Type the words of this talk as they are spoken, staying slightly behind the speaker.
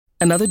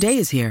Another day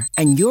is here,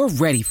 and you're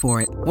ready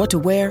for it. What to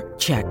wear?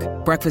 Check.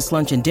 Breakfast,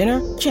 lunch, and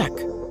dinner? Check.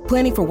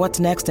 Planning for what's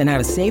next and how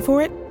to save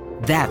for it?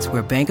 That's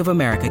where Bank of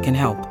America can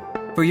help.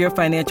 For your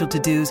financial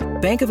to-dos,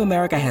 Bank of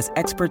America has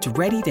experts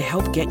ready to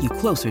help get you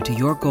closer to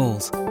your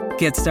goals.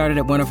 Get started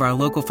at one of our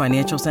local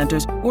financial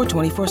centers or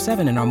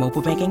 24/7 in our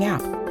mobile banking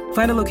app.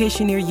 Find a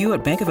location near you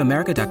at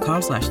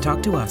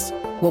bankofamerica.com/talktous.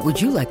 What would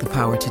you like the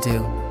power to do?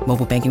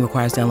 Mobile banking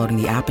requires downloading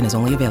the app and is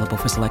only available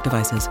for select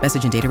devices.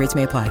 Message and data rates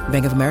may apply.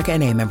 Bank of America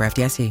N.A., member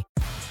FDIC.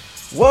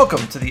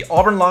 Welcome to the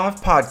Auburn Live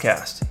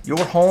Podcast,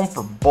 your home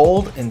for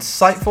bold,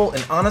 insightful,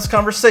 and honest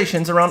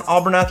conversations around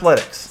Auburn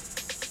athletics.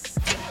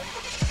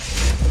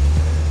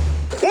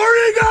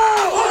 Where'd he go?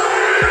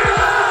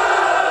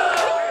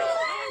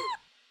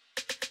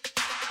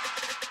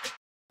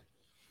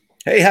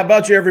 Hey, how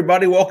about you,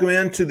 everybody? Welcome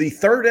into the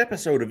third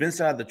episode of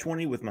Inside the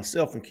 20 with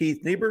myself and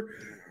Keith Niebuhr.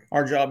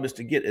 Our job is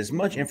to get as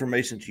much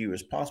information to you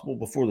as possible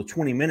before the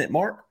 20-minute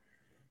mark.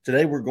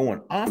 Today, we're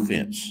going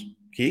offense.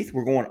 Keith,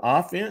 we're going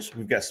offense.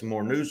 We've got some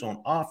more news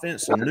on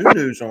offense, some new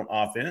news on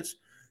offense,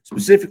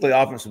 specifically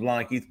offensive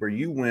line, Keith, where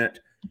you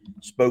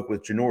spoke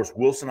with Janoris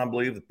Wilson, I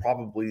believe,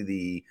 probably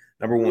the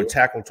number one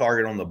tackle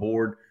target on the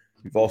board.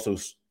 We've also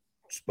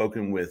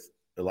spoken with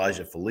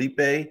Elijah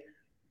Felipe,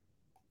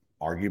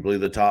 arguably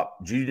the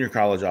top junior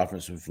college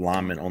offensive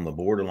lineman on the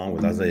board, along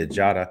with Isaiah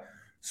Jada.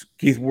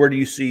 Keith, where do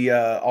you see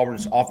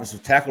Auburn's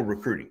offensive tackle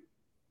recruiting?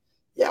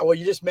 Yeah, well,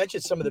 you just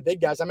mentioned some of the big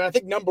guys. I mean, I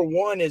think number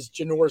one is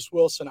Janoris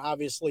Wilson,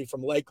 obviously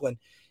from Lakeland,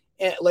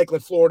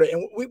 Florida.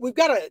 And we've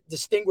got to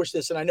distinguish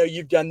this, and I know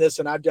you've done this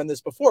and I've done this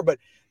before, but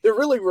they're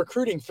really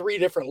recruiting three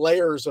different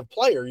layers of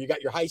player. You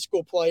got your high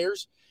school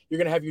players, you're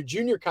going to have your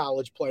junior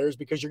college players,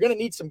 because you're going to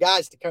need some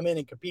guys to come in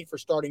and compete for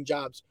starting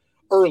jobs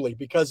early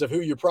because of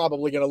who you're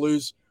probably going to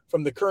lose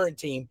from the current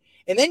team.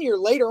 And then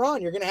later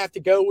on, you're going to have to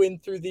go in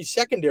through the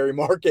secondary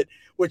market,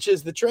 which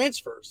is the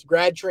transfers,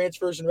 grad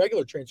transfers and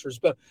regular transfers.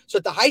 So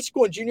at the high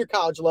school and junior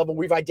college level,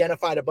 we've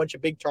identified a bunch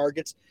of big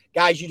targets,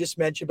 guys you just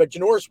mentioned. But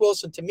Janoris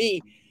Wilson, to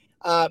me,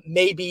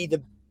 may be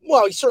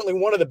he's certainly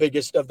one of the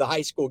biggest of the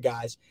high school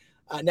guys.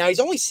 Now,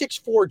 he's only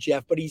 6'4",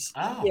 Jeff, but he's,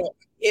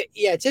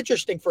 it's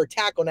interesting for a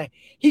tackle. Now,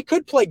 he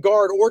could play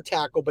guard or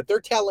tackle, but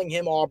they're telling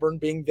him, Auburn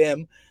being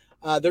them,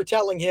 they're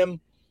telling him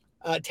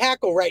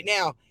tackle right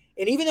now.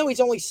 And even though he's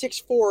only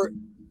 6'4",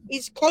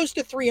 he's close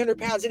to 300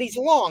 pounds, and he's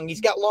long.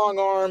 He's got long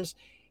arms.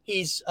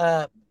 He's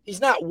not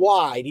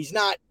wide. He's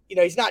not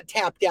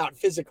tapped out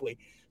physically.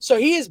 So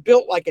he is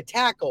built like a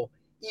tackle,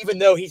 even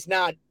though he's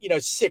not,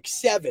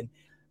 6'7".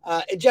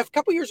 And Jeff, a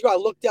couple years ago, I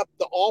looked up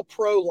the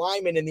all-pro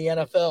linemen in the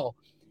NFL.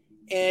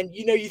 And,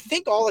 you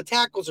think all the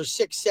tackles are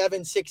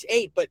 6'7",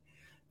 6'8", but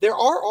there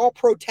are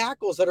all-pro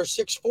tackles that are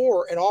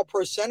 6'4", and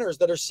all-pro centers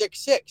that are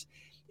 6'6".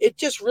 It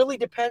just really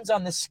depends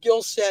on the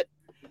skill set.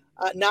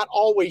 Not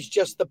always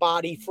just the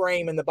body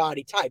frame and the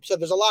body type. So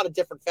there's a lot of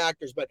different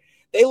factors, but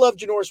they love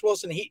Janoris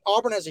Wilson.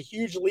 Auburn has a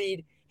huge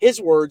lead,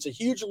 his words, a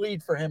huge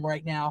lead for him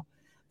right now.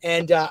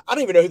 And I don't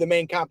even know who the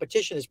main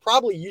competition is.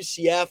 Probably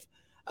UCF.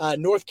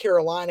 North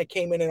Carolina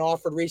came in and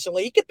offered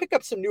recently. He could pick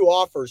up some new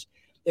offers.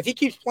 If he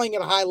keeps playing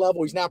at a high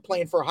level, he's not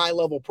playing for a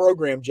high-level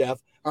program,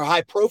 Jeff, or a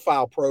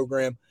high-profile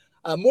program.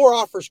 More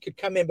offers could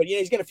come in, but,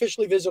 he's going to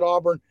officially visit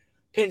Auburn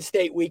Penn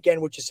State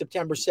weekend, which is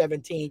September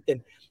 17th.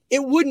 And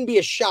it wouldn't be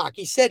a shock.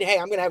 He said, hey,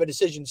 I'm going to have a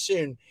decision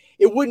soon.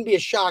 It wouldn't be a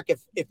shock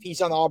if he's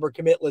on the Auburn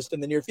commit list in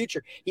the near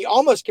future. He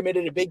almost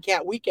committed a Big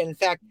Cat weekend. In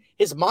fact,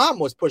 his mom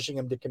was pushing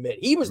him to commit.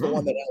 He was the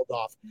one that held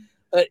off.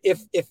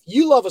 If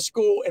you love a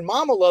school and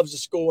mama loves a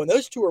school and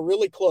those two are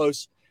really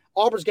close,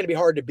 Auburn's going to be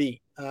hard to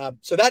beat.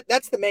 So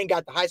that's the main guy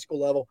at the high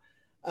school level.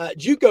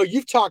 JUCO,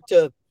 you've talked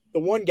to the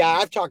one guy.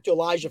 I've talked to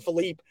Elijah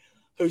Felipe,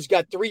 who's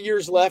got 3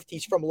 years left.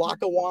 He's from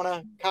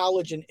Lackawanna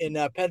College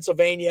in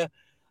Pennsylvania.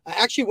 I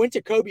actually went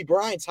to Kobe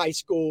Bryant's high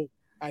school.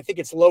 I think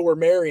it's Lower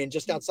Merion,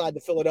 just outside the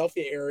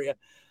Philadelphia area.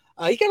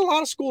 He got a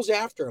lot of schools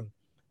after him.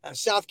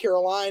 South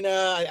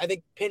Carolina, I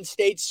think Penn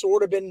State's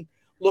sort of been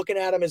looking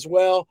at him as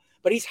well.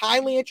 But he's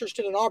highly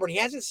interested in Auburn. He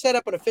hasn't set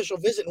up an official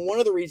visit. And one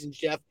of the reasons,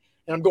 Jeff,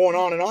 and I'm going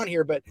on and on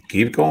here, but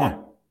keep going.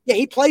 Yeah,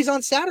 he plays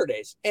on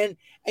Saturdays. And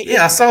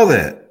I saw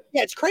that.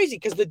 Yeah, it's crazy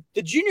because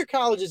the junior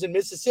colleges in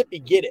Mississippi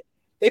get it.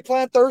 They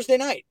play on Thursday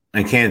night.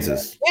 In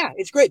Kansas. Yeah,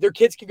 it's great. Their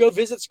kids can go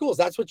visit schools.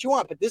 That's what you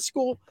want. But this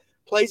school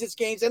plays its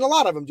games, and a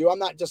lot of them do. I'm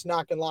not just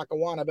knocking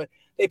Lackawanna, but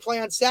they play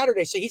on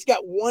Saturday. So he's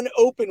got one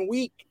open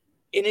week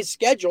in his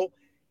schedule,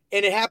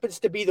 and it happens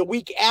to be the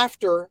week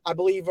after, I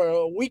believe,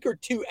 a week or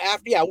two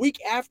after. Yeah, a week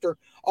after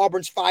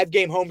Auburn's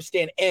 5-game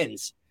homestand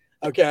ends.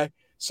 Okay,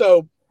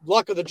 so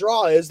luck of the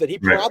draw is that he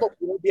probably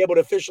won't be able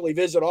to officially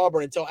visit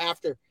Auburn until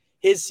after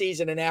his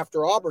season and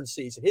after Auburn's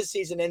season. His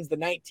season ends the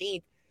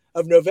 19th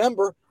of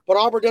November, but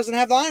Auburn doesn't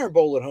have the Iron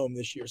Bowl at home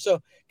this year.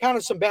 So kind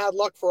of some bad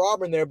luck for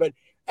Auburn there. But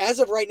as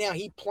of right now,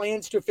 he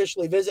plans to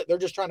officially visit. They're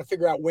just trying to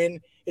figure out when.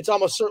 It's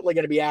almost certainly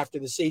going to be after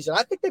the season.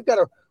 I think they've got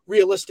a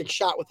realistic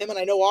shot with him, and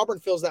I know Auburn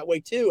feels that way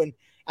too. And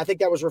I think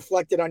that was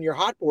reflected on your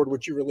hot board,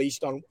 which you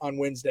released on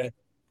Wednesday.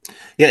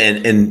 Yeah,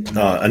 and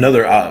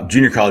another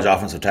junior college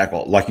offensive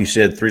tackle, like you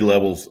said, 3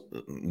 levels.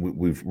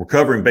 We're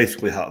covering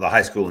basically the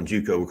high school and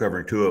JUCO. We're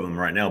covering 2 of them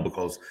right now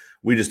because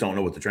we just don't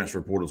know what the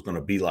transfer portal is going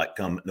to be like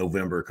come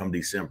November, come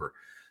December.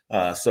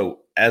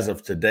 So as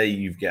of today,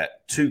 you've got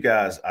 2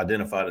 guys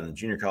identified in the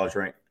junior college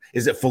rank.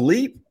 Is it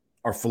Philippe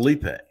or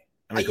Felipe?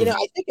 I mean,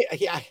 I think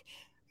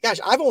gosh,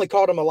 I've only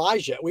called him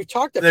Elijah. We've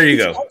talked about. There you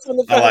go.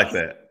 I like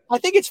that. I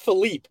think it's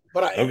Philippe,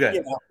 but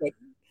okay.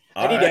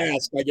 I need to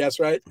ask, I guess,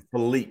 right?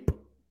 Philippe.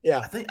 Yeah,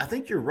 I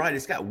think you're right.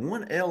 It's got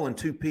 1 L and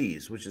 2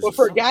 P's, which is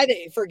for a guy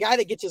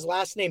that gets his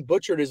last name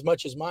butchered as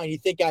much as mine. You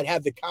think I'd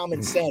have the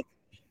common sense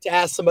to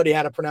ask somebody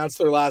how to pronounce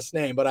their last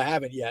name, but I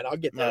haven't yet. I'll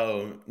get there.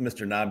 Oh,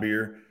 Mr.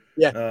 Nibier.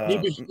 Yeah,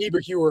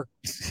 Niebuhr.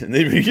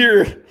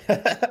 Niebuhr.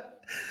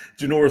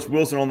 Janoris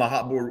Wilson on the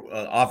hot board,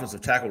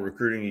 offensive tackle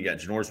recruiting. You got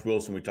Janoris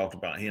Wilson. We talked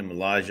about him.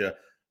 Elijah.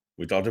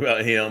 We talked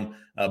about him.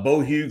 Bo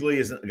Hughley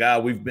is a guy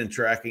we've been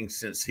tracking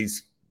since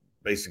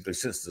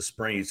since the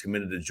spring. He's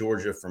committed to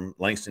Georgia from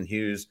Langston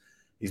Hughes.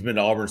 He's been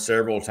to Auburn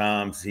several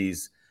times. He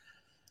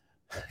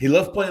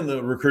loves playing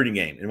the recruiting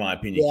game, in my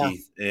opinion,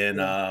 Keith. And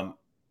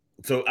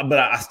but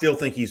I still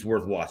think he's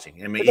worth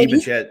watching. I mean,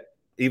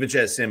 even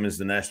Chad Simmons,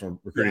 the national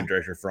recruiting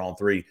director for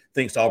On3,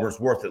 thinks Auburn's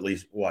worth at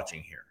least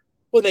watching here.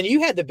 Well, then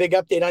you had the big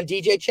update on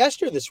DJ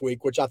Chester this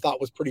week, which I thought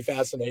was pretty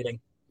fascinating.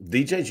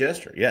 DJ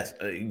Chester, yes.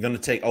 Going to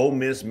take Ole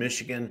Miss,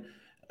 Michigan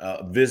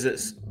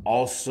visits.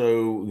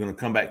 Also going to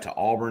come back to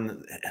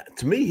Auburn.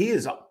 To me, he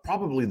is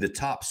probably the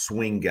top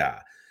swing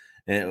guy.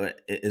 And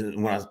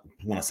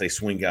when I say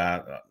swing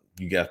guy,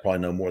 you guys probably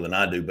know more than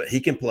I do, but he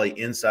can play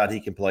inside,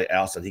 he can play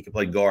outside, he can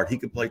play guard, he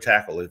can play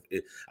tackle.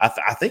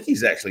 I think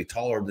he's actually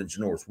taller than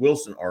Janoris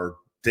Wilson, or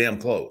damn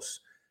close.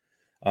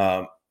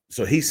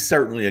 So he's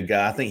certainly a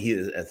guy. I think he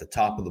is at the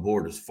top of the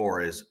board as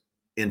far as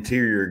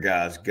interior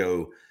guys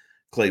go.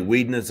 Clay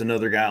Whedon is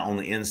another guy on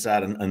the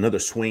inside, another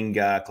swing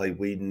guy, Clay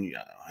Whedon,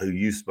 who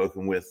you've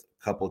spoken with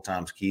a couple of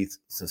times, Keith,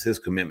 since his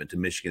commitment to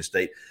Michigan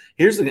State.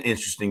 Here's an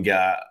interesting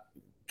guy,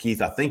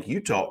 Keith, I think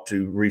you talked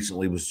to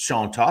recently, was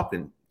Sean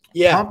Tompkins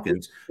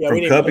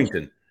from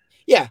Covington.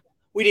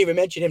 We didn't even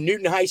mention him.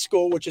 Newton High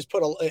School, which is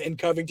in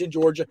Covington,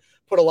 Georgia,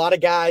 put a lot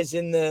of guys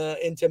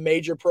into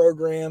major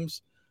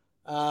programs.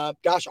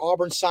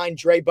 Auburn signed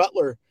Dre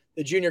Butler,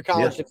 the junior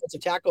college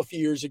defensive tackle, a few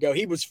years ago.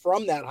 He was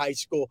from that high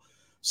school.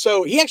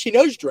 So he actually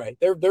knows Dre.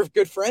 They're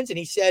good friends. And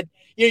he said,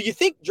 you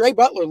think Dre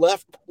Butler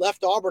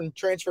left Auburn and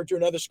transferred to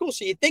another school,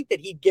 so you'd think that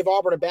he'd give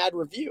Auburn a bad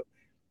review.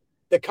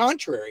 The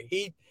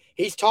contrary,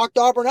 he's talked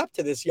Auburn up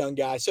to this young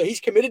guy. So he's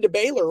committed to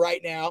Baylor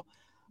right now.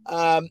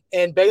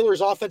 And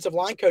Baylor's offensive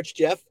line coach,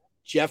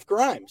 Jeff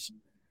Grimes,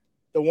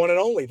 the one and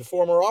only, the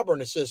former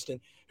Auburn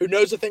assistant, who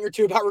knows a thing or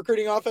two about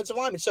recruiting offensive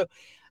linemen. So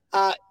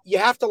you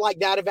have to like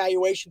that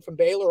evaluation from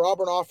Baylor.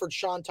 Auburn offered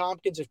Sean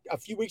Tompkins a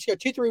few weeks ago,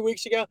 2-3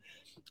 weeks ago.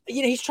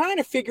 He's trying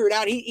to figure it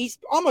out. He's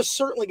almost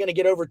certainly going to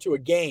get over to a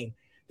game.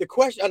 The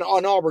question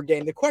on Auburn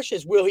game, the question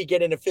is, will he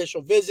get an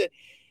official visit?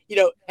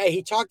 Hey,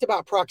 he talked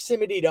about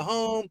proximity to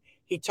home.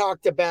 He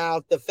talked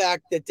about the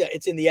fact that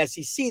it's in the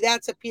SEC.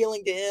 That's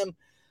appealing to him.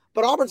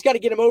 But Auburn's got to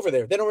get him over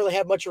there. They don't really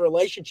have much of a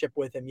relationship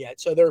with him yet.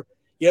 So they're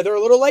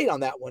a little late on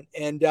that one.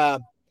 And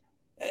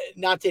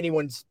not to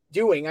anyone's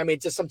doing. I mean,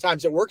 just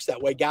sometimes it works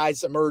that way.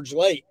 Guys emerge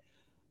late.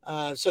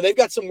 So they've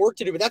got some work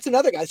to do. But that's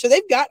another guy. So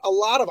they've got a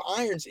lot of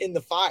irons in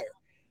the fire.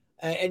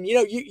 And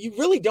you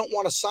really don't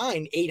want to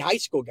sign 8 high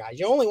school guys.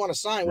 You only want to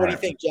sign, what do you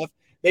think, Jeff?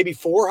 Maybe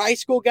 4 high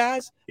school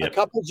guys, a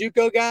couple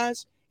JUCO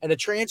guys, and a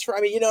transfer. I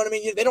mean, you know what I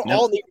mean? They don't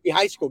all need to be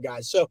high school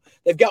guys. So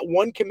they've got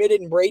one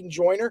committed in Braden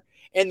Joyner,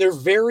 and they're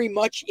very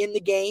much in the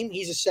game.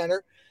 He's a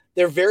center.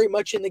 They're very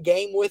much in the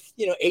game with,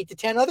 8 to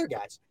 10 other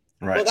guys.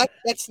 Right. Well,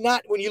 that's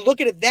not, when you look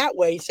at it that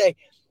way, you say,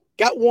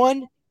 got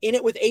one in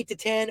it with 8 to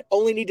 10,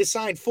 only need to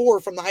sign 4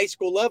 from the high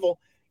school level.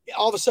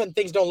 All of a sudden,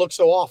 things don't look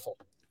so awful.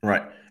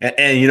 Right.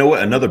 And you know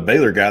what? Another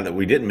Baylor guy that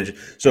we didn't mention.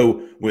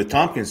 So with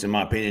Tompkins, in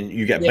my opinion,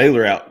 you got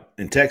Baylor out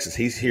in Texas.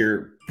 He's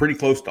here pretty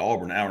close to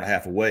Auburn, an hour and a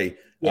half away.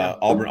 Yeah.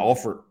 Auburn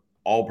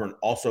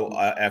also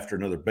after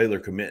another Baylor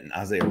commitment,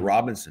 Isaiah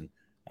Robinson.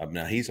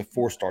 Now he's a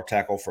 4-star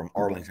tackle from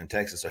Arlington,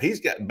 Texas. So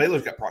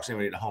Baylor's got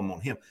proximity to home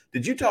on him.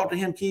 Did you talk to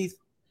him, Keith?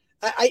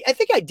 I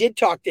think I did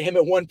talk to him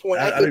at one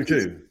point. I do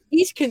too.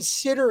 He's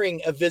considering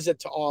a visit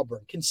to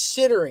Auburn.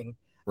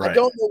 Right. I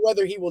don't know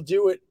whether he will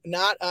do it or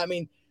not. I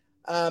mean,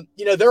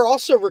 they're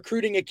also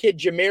recruiting a kid,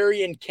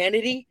 Jamarian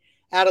Kennedy,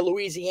 out of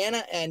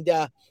Louisiana, and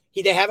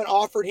they haven't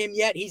offered him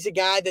yet. He's a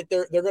guy that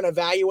they're going to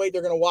evaluate.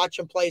 They're going to watch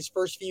him play his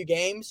first few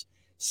games,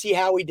 see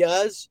how he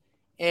does.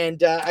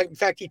 And in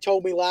fact, he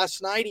told me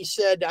last night.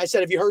 I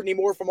said, "Have you heard any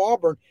more from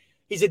Auburn?"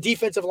 He's a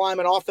defensive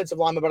lineman, offensive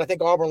lineman, but I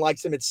think Auburn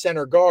likes him at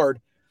center guard.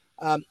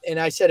 And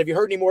I said, "Have you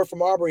heard any more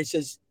from Auburn?" He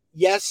says,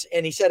 "Yes."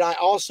 And he said, "I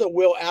also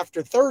will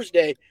after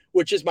Thursday,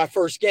 which is my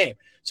first game."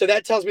 So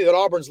that tells me that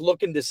Auburn's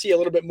looking to see a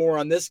little bit more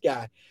on this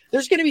guy.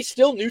 There's going to be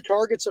still new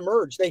targets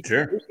emerge. They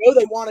know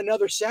they want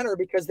another center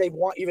because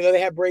even though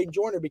they have Braden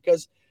Joyner,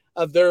 because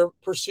of their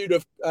pursuit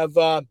of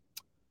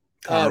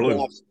Connor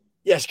Lew.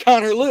 Yes,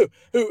 Connor Liu,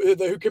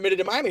 who committed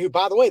to Miami, who,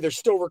 by the way, they're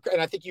still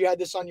and I think you had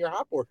this on your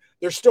hot board.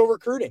 They're still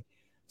recruiting.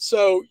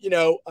 So,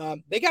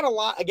 they got a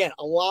lot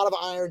of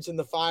irons in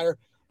the fire.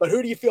 But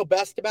who do you feel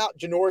best about?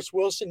 Janoris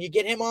Wilson. You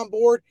get him on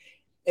board,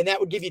 and that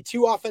would give you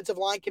 2 offensive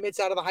line commits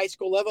out of the high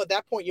school level. At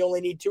that point, you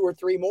only need 2 or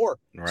 3 more.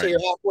 Right. So you're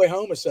halfway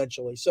home,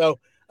 essentially. So,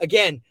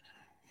 again,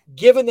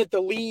 given that the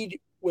lead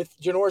with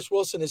Janoris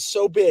Wilson is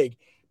so big,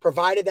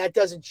 provided that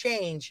doesn't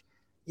change,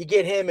 you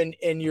get him,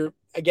 and you're,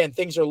 again,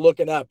 things are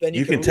looking up. Then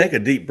you can take a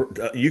deep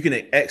you can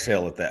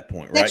exhale at that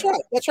point, right?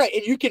 That's right.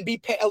 And you can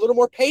be a little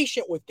more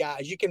patient with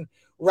guys. You can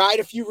ride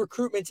a few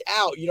recruitments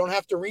out. You don't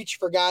have to reach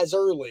for guys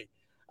early.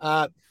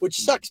 Which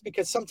sucks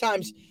because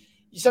sometimes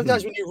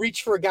when you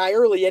reach for a guy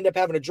early, you end up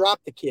having to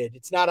drop the kid.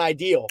 It's not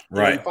ideal.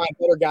 Right. You find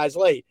better guys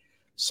late.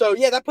 So,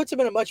 yeah, that puts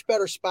them in a much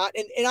better spot.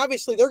 And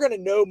obviously they're going to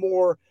know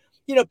more,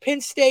 Penn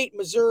State,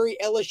 Missouri,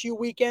 LSU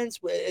weekends,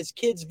 as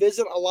kids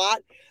visit a lot,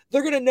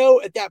 they're going to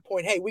know at that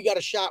point, hey, we got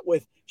a shot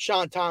with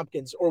Sean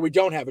Tompkins, or we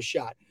don't have a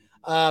shot.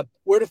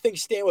 Where do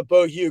things stand with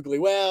Bo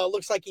Hughley? Well, it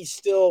looks like he's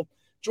still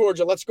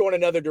Georgia. Let's go in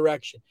another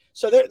direction.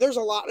 So there's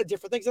a lot of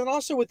different things. And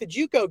also with the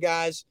JUCO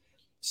guys,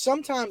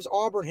 sometimes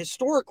Auburn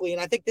historically,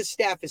 and I think this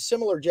staff is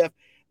similar, Jeff,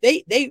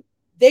 they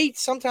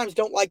sometimes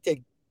don't like to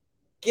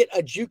get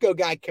a JUCO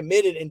guy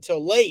committed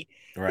until late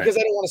because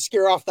they don't want to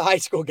scare off the high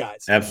school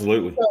guys.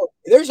 Absolutely. So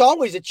there's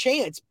always a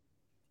chance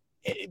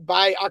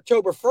by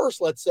October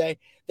 1st, let's say,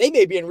 they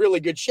may be in really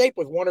good shape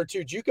with 1 or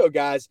 2 JUCO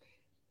guys,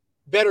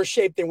 better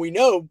shape than we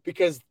know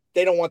because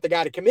they don't want the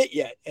guy to commit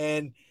yet.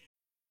 And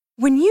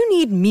when you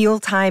need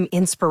mealtime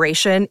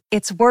inspiration,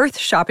 it's worth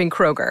shopping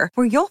Kroger,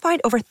 where you'll find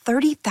over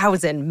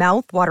 30,000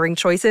 mouth-watering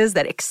choices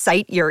that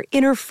excite your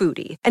inner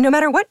foodie. And no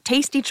matter what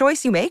tasty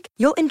choice you make,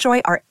 you'll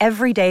enjoy our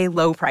everyday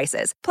low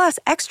prices, plus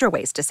extra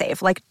ways to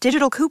save, like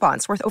digital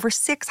coupons worth over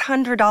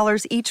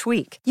 $600 each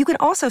week. You can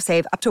also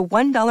save up to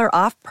 $1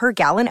 off per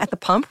gallon at the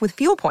pump with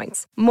fuel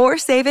points. More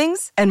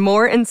savings and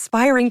more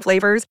inspiring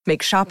flavors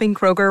make shopping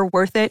Kroger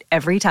worth it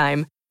every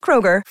time.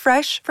 Kroger,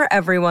 fresh for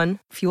everyone.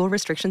 Fuel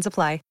restrictions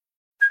apply.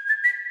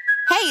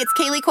 Hey, it's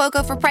Kaylee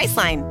Cuoco for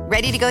Priceline.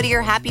 Ready to go to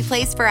your happy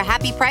place for a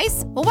happy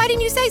price? Well, why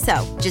didn't you say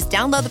so? Just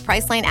download the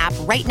Priceline app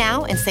right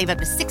now and save up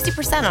to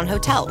 60% on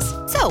hotels.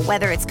 So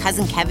whether it's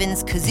Cousin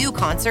Kevin's Kazoo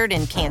Concert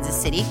in Kansas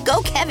City,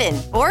 go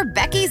Kevin, or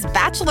Becky's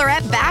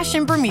Bachelorette Bash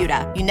in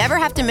Bermuda, you never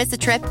have to miss a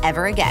trip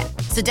ever again.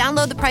 So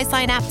download the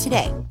Priceline app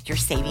today. Your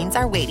savings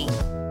are waiting.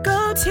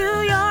 Go to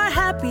your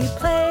happy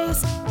place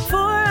for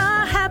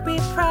a happy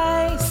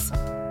price.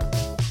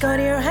 Go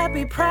to your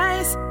happy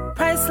price,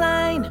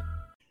 Priceline.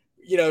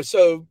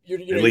 So you're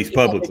at least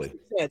publicly.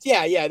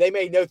 Yeah. They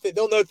may know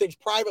they'll know things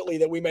privately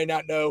that we may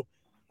not know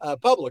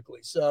publicly.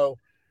 So,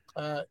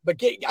 I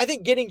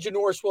think getting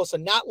Janoris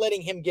Wilson, not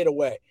letting him get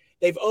away.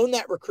 They've owned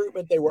that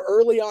recruitment. They were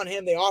early on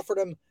him. They offered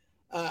him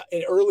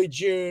in early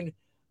June.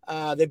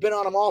 They've been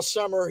on him all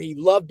summer. He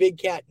loved Big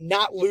Cat.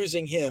 Not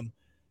losing him,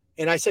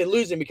 and I say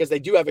losing because they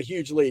do have a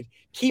huge lead.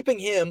 Keeping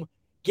him,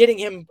 getting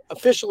him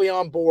officially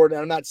on board. And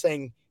I'm not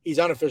saying he's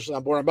unofficially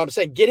on board, but I'm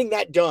saying getting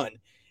that done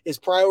is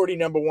priority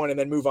number 1, and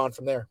then move on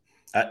from there.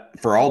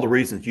 For all the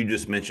reasons you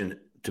just mentioned,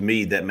 to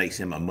me, that makes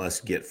him a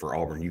must get for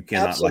Auburn. You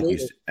cannot,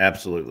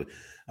 absolutely.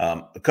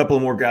 A couple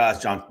of more guys,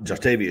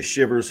 Jotavius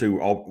Shivers, who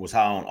was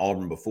high on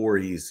Auburn before.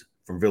 He's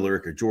from Villa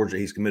Rica, Georgia.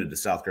 He's committed to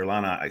South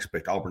Carolina. I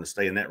expect Auburn to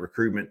stay in that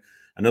recruitment.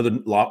 Another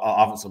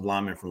offensive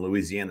lineman from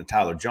Louisiana,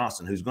 Tyler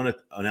Johnson, who's going to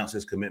announce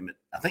his commitment,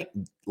 I think,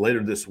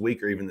 later this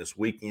week or even this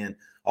weekend.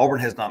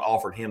 Auburn has not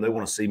offered him. They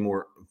want to see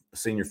more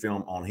senior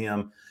film on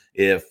him.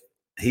 If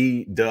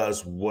he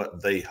does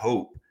what they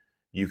hope,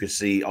 you could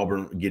see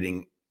Auburn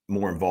getting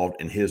more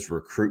involved in his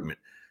recruitment.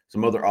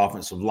 Some other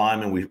offensive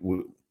linemen,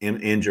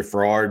 in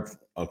Jeffrard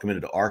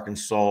committed to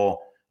Arkansas.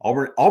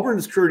 Auburn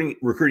is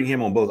recruiting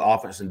him on both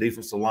offense and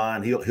defensive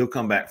line. He'll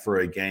come back for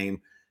a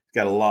game. He's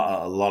got a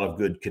lot of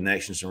good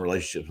connections and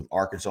relationships with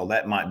Arkansas.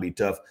 That might be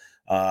tough.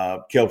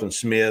 Kelton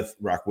Smith,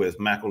 rock with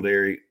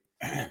McElderry,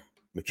 and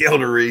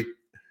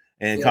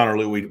Connor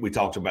Liu. We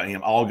talked about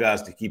him. All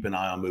guys to keep an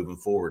eye on moving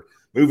forward.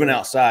 Moving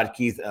outside,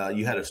 Keith,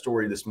 you had a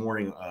story this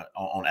morning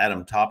on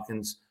Adam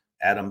Tompkins.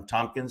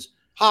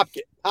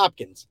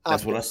 Hopkins.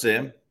 That's what I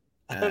said.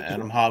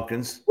 Adam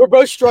Hopkins. We're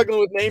both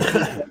struggling with names.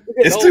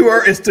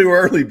 It's too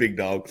early, big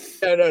dog.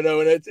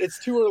 No. And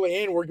it's too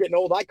early, and we're getting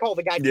old. I called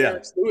the guy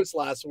Terrence Lewis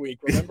last week.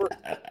 Remember?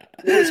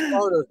 Lewis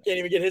Carter. Can't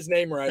even get his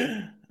name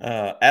right.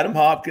 Adam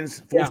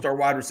Hopkins, 4-star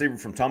wide receiver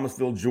from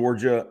Thomasville,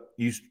 Georgia.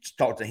 You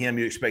talked to him.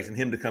 You expecting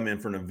him to come in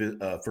for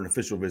an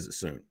official visit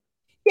soon?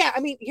 Yeah, I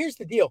mean, here's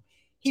the deal.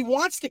 He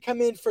wants to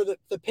come in for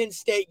the Penn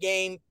State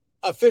game,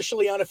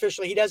 officially,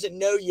 unofficially. He doesn't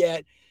know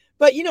yet.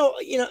 But,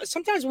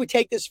 sometimes we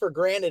take this for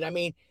granted. I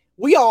mean,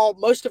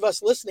 most of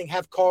us listening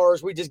have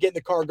cars. We just get in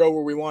the car, go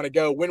where we want to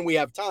go when we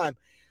have time.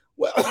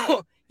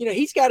 Well,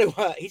 he's got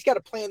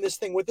to plan this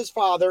thing with his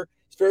father.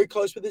 He's very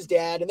close with his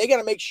dad, and they got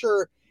to make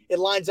sure it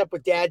lines up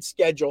with dad's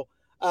schedule.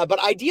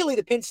 But ideally,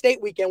 the Penn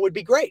State weekend would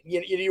be great.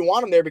 You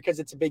want him there because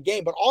it's a big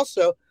game. But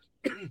also,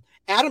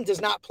 Adam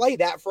does not play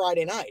that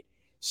Friday night.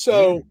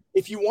 So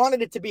if you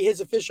wanted it to be his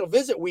official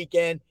visit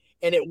weekend,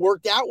 and it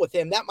worked out with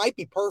him, that might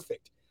be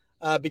perfect.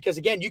 Because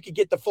again, you could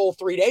get the full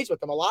 3 days with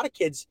them. A lot of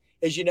kids,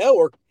 as you know,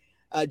 or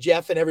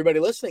Jeff and everybody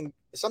listening,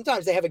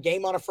 sometimes they have a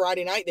game on a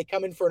Friday night. They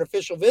come in for an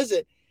official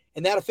visit,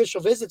 and that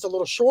official visit's a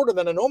little shorter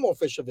than a normal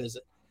official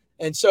visit.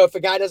 And so if a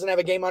guy doesn't have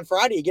a game on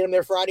Friday, you get him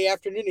there Friday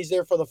afternoon, he's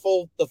there for the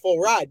full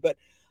ride. But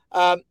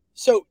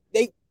so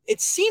it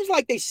seems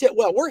like they sit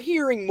well. We're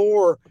hearing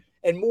more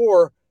and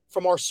more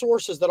from our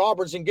sources that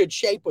Auburn's in good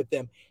shape with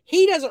them.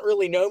 He doesn't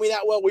really know me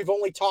that well. We've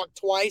only talked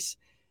twice,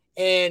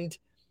 and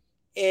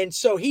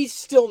so he's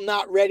still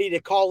not ready to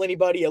call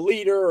anybody a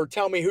leader or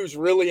tell me who's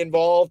really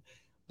involved.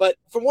 But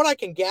from what I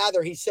can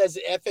gather, he says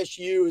that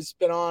FSU has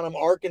been on him,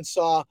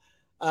 Arkansas.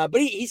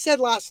 But he said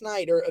last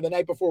night or the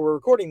night before we're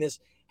recording this,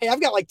 hey,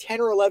 I've got like 10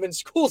 or 11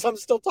 schools I'm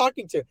still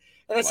talking to.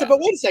 And I said, but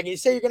wait a second, you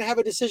say you're going to have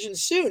a decision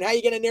soon. How are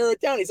you going to narrow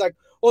it down? He's like,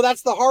 well,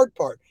 that's the hard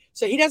part.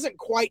 So he doesn't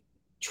quite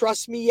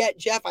trust me yet,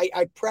 Jeff.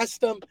 I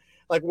pressed him,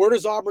 like, where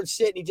does Auburn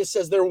sit? And he just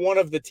says they're one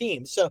of the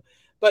teams. So,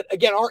 but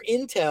again, our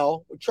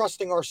intel,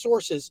 trusting our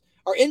sources,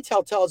 our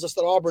intel tells us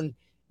that Auburn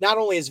not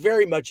only is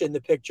very much in the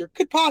picture,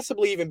 could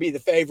possibly even be the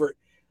favorite.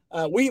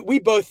 We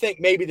both think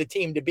maybe the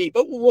team to beat,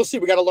 but we'll see.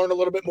 We got to learn a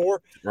little bit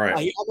more. Right.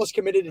 He almost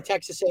committed to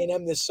Texas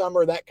A&M this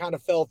summer. That kind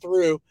of fell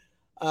through.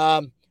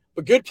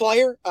 But good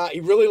player. He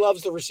really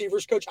loves the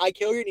receivers coach, Ike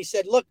Hilliard. He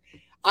said, look,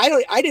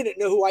 I didn't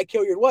know who Ike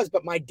Hilliard was,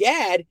 but my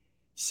dad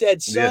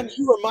said, son,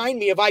 you remind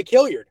me of Ike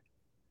Hilliard.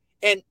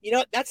 And, you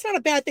know, that's not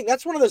a bad thing.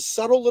 That's one of the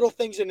subtle little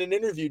things in an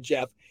interview,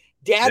 Jeff.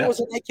 Dad was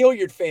an Ike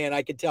Hilliard fan,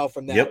 I could tell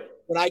from that.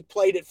 When Ike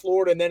played at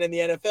Florida and then in the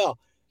NFL.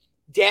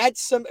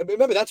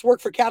 Remember, that's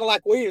worked for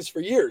Cadillac Williams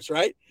for years,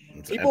 right?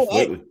 People,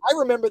 hey, I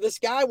remember this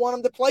guy, want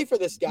him to play for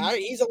this guy.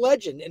 He's a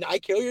legend. And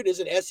Ike Hilliard is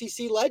an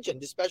SEC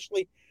legend,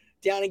 especially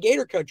down in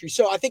Gator country.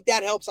 So I think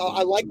that helps.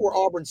 I like where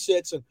Auburn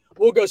sits, and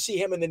we'll go see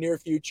him in the near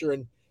future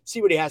and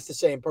see what he has to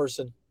say in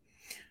person.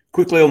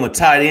 Quickly on the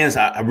tight ends,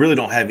 I really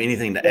don't have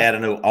anything to add. I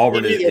know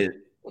Auburn is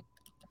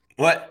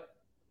what?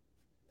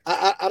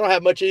 I don't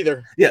have much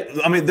either. Yeah,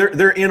 I mean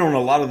they're in on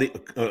a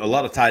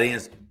lot of tight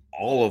ends,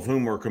 all of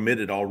whom are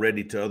committed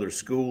already to other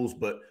schools.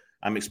 But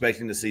I'm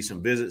expecting to see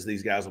some visits.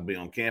 These guys will be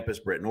on campus.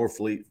 Brett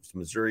Norfleet,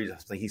 Missouri, I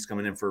think he's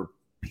coming in for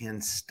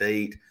Penn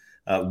State.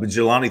 But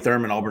Jelani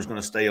Thurman, Auburn's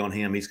going to stay on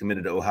him. He's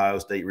committed to Ohio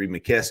State. Reed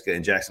McKeska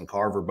and Jackson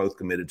Carver both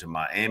committed to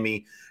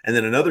Miami. And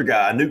then another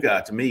guy, a new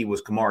guy to me,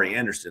 was Kamari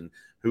Anderson,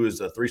 who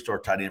is a three-star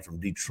tight end from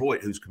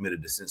Detroit who's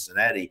committed to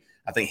Cincinnati.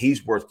 I think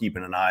he's worth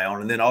keeping an eye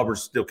on. And then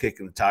Auburn's still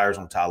kicking the tires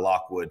on Ty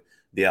Lockwood,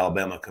 the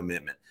Alabama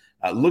commitment.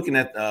 Looking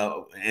at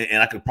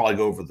and I could probably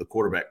go over the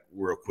quarterback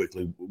real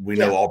quickly. We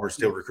know Auburn's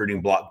still recruiting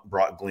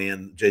Brock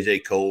Glenn. J.J.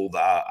 Cole, the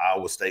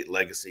Iowa State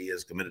legacy,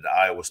 is committed to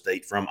Iowa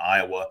State from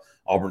Iowa.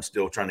 Auburn's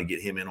still trying to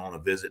get him in on a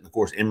visit. And, of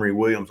course, Emory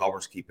Williams,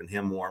 Auburn's keeping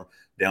him warm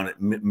down at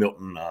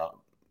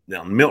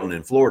Milton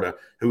in Florida,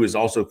 who is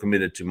also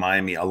committed to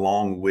Miami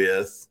along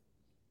with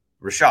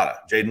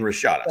Jaden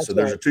Rashada. So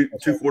there's a two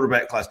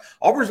quarterback class.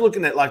 Auburn's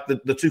looking at like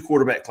the two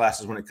quarterback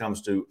classes when it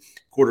comes to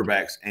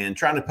quarterbacks and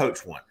trying to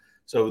poach one.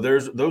 So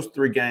there's those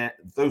three guys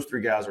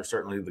are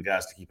certainly the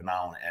guys to keep an eye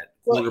on at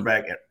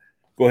quarterback.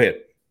 Go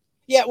ahead.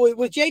 Yeah,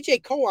 with J.J.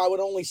 Cole, I would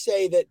only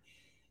say that,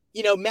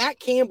 you know, Matt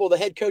Campbell, the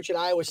head coach at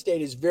Iowa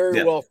State, is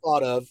very well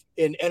thought of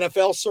in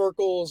NFL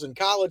circles and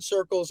college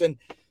circles. And,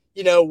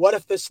 you know, what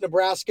if this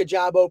Nebraska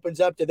job opens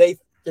up? Do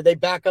they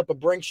back up a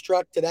Brinks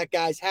truck to that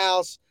guy's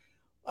house?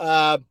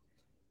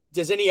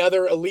 Does any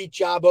other elite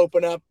job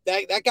open up?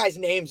 That guy's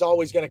name's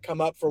always going to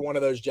come up for one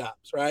of those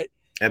jobs, right?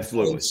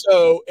 Absolutely. And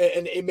so,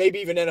 and maybe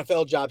even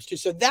NFL jobs too.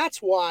 So that's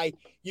why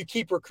you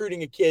keep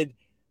recruiting a kid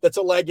that's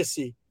a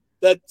legacy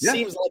that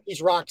seems like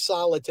he's rock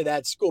solid to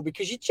that school,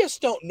 because you just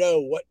don't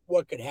know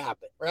what could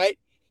happen, right?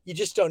 You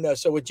just don't know.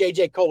 So with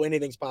J.J. Cole,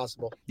 anything's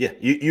possible. Yeah,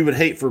 you would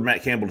hate for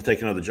Matt Campbell to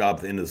take another job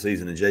at the end of the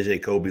season and J.J.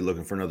 Cole be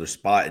looking for another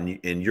spot,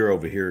 and you're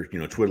over here, you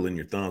know, twiddling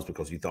your thumbs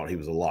because you thought he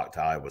was a lock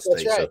to Iowa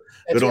State. That's right.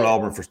 So good on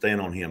Auburn for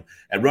staying on him.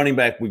 At running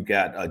back, we've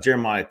got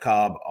Jeremiah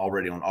Cobb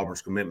already on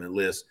Auburn's commitment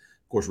list.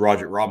 Of course,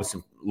 Roderick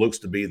Robinson looks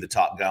to be the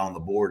top guy on the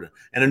board.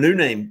 And a new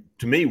name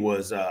to me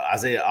was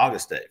Isaiah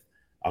Augustave.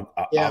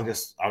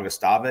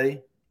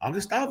 Augustave,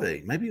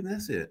 maybe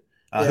that's it.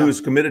 Who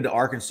is committed to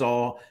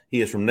Arkansas.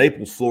 He is from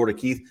Naples, Florida.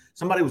 Keith,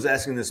 somebody was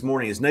asking this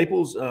morning, is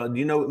Naples, do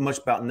you know much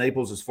about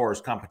Naples as far as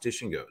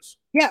competition goes?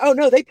 Yeah. Oh,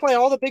 no, they play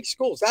all the big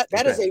schools.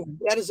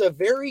 That is a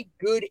very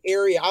good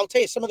area. I'll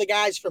tell you, some of the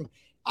guys from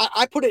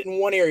I put it in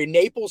one area,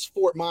 Naples,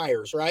 Fort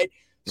Myers, right?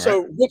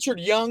 So Richard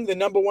Young, the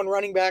number one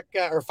running back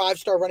or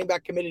 5-star running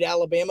back committed to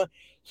Alabama,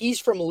 he's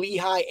from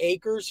Lehigh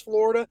Acres,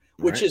 Florida,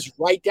 which is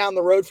right down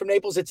the road from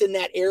Naples. It's in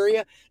that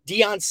area.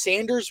 Deion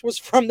Sanders was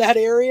from that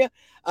area.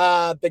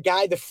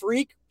 The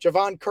freak,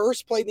 Javon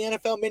Curse, played in the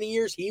NFL many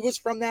years. He was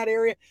from that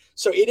area.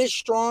 So it is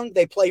strong.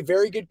 They play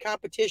very good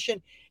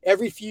competition.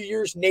 Every few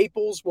years,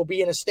 Naples will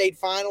be in a state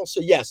final.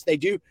 So, yes, they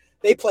do.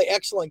 They play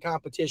excellent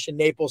competition,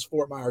 Naples,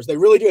 Fort Myers. They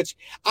really do.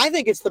 I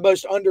think it's the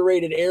most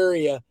underrated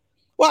area.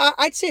 Well,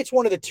 I'd say it's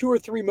one of the 2 or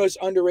 3 most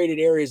underrated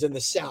areas in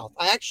the South.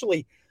 I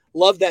actually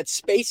Love that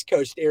Space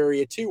Coast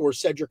area too, where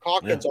Cedric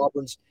Hawkins,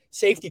 Auburn's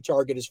safety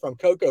target, is from,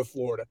 Cocoa,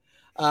 Florida.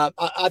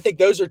 I think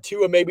those are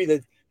two of maybe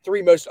the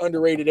three most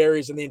underrated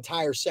areas in the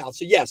entire South.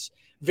 So yes,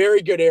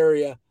 very good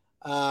area.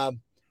 Who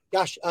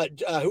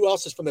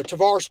else is from there?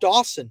 Tavares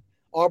Dawson,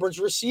 Auburn's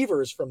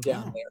receiver, is from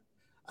down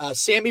there.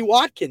 Sammy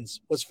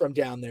Watkins was from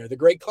down there, the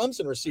great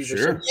Clemson receiver.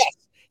 Sure. So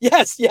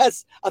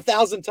yes,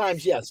 1,000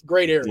 times yes.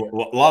 Great area. A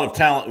lot of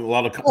talent, a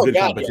lot of good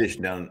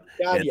competition down.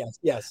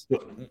 Yes.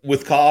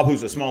 With Cobb,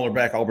 who's a smaller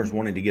back, Auburn's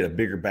wanting to get a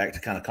bigger back to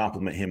kind of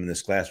complement him in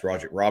this class.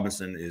 Roderick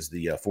Robinson is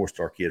the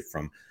 4-star kid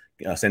from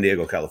San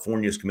Diego,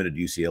 California, is committed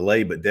to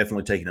UCLA, but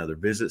definitely taking other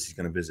visits. He's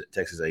going to visit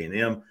Texas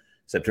A&M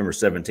September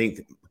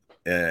 17th,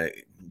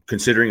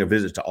 considering a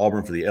visit to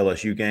Auburn for the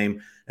LSU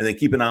game. And then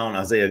keep an eye on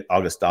Isaiah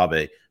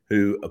Augustave,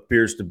 who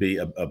appears to be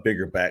a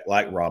bigger back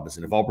like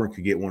Robinson. If Auburn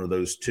could get one of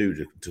those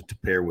two to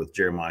pair with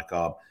Jeremiah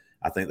Cobb,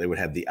 I think they would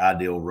have the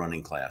ideal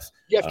running class.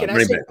 Jeff, can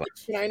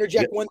I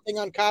interject one thing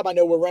on Cobb? I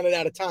know we're running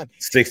out of time.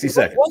 60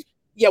 seconds.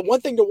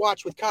 One thing to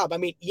watch with Cobb. I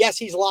mean, yes,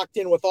 he's locked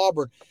in with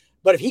Auburn,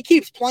 but if he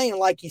keeps playing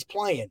like he's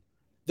playing,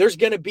 there's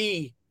going to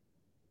be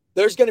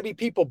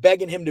people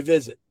begging him to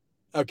visit.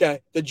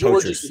 Okay, the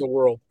Georgias of the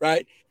world,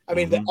 right? I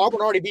mean,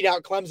 Auburn already beat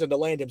out Clemson to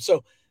land him.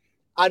 So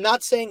I'm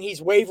not saying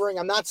he's wavering.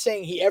 I'm not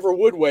saying he ever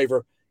would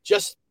waver.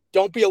 Just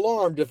don't be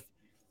alarmed if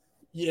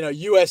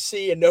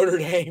USC and Notre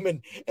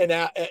Dame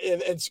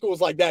and schools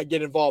like that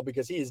get involved,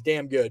 because he is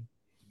damn good.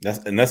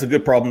 That's a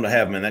good problem to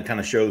have, man. That kind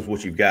of shows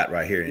what you've got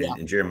right here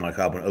in Jeremiah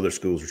Cobb, and other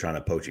schools are trying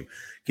to poach him.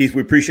 Keith,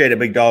 we appreciate it,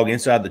 big dog.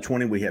 Inside the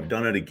 20, we have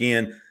done it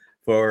again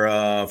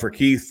for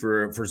Keith,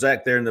 for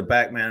Zach there in the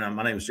back, man.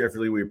 My name is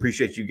Jeffrey Lee. We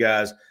appreciate you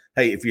guys.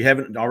 Hey, if you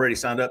haven't already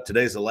signed up,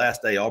 today's the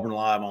last day. Auburn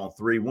Live on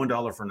 3,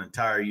 $1 for an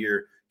entire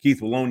year.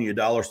 Keith will loan you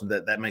 $1, so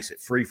that makes it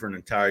free for an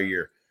entire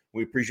year.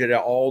 We appreciate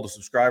all the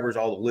subscribers,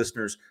 all the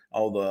listeners,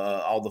 all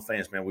the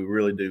fans, man. We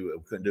really do.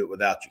 We couldn't do it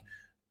without you.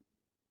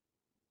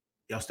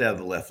 Y'all stay out of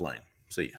the left lane. See ya.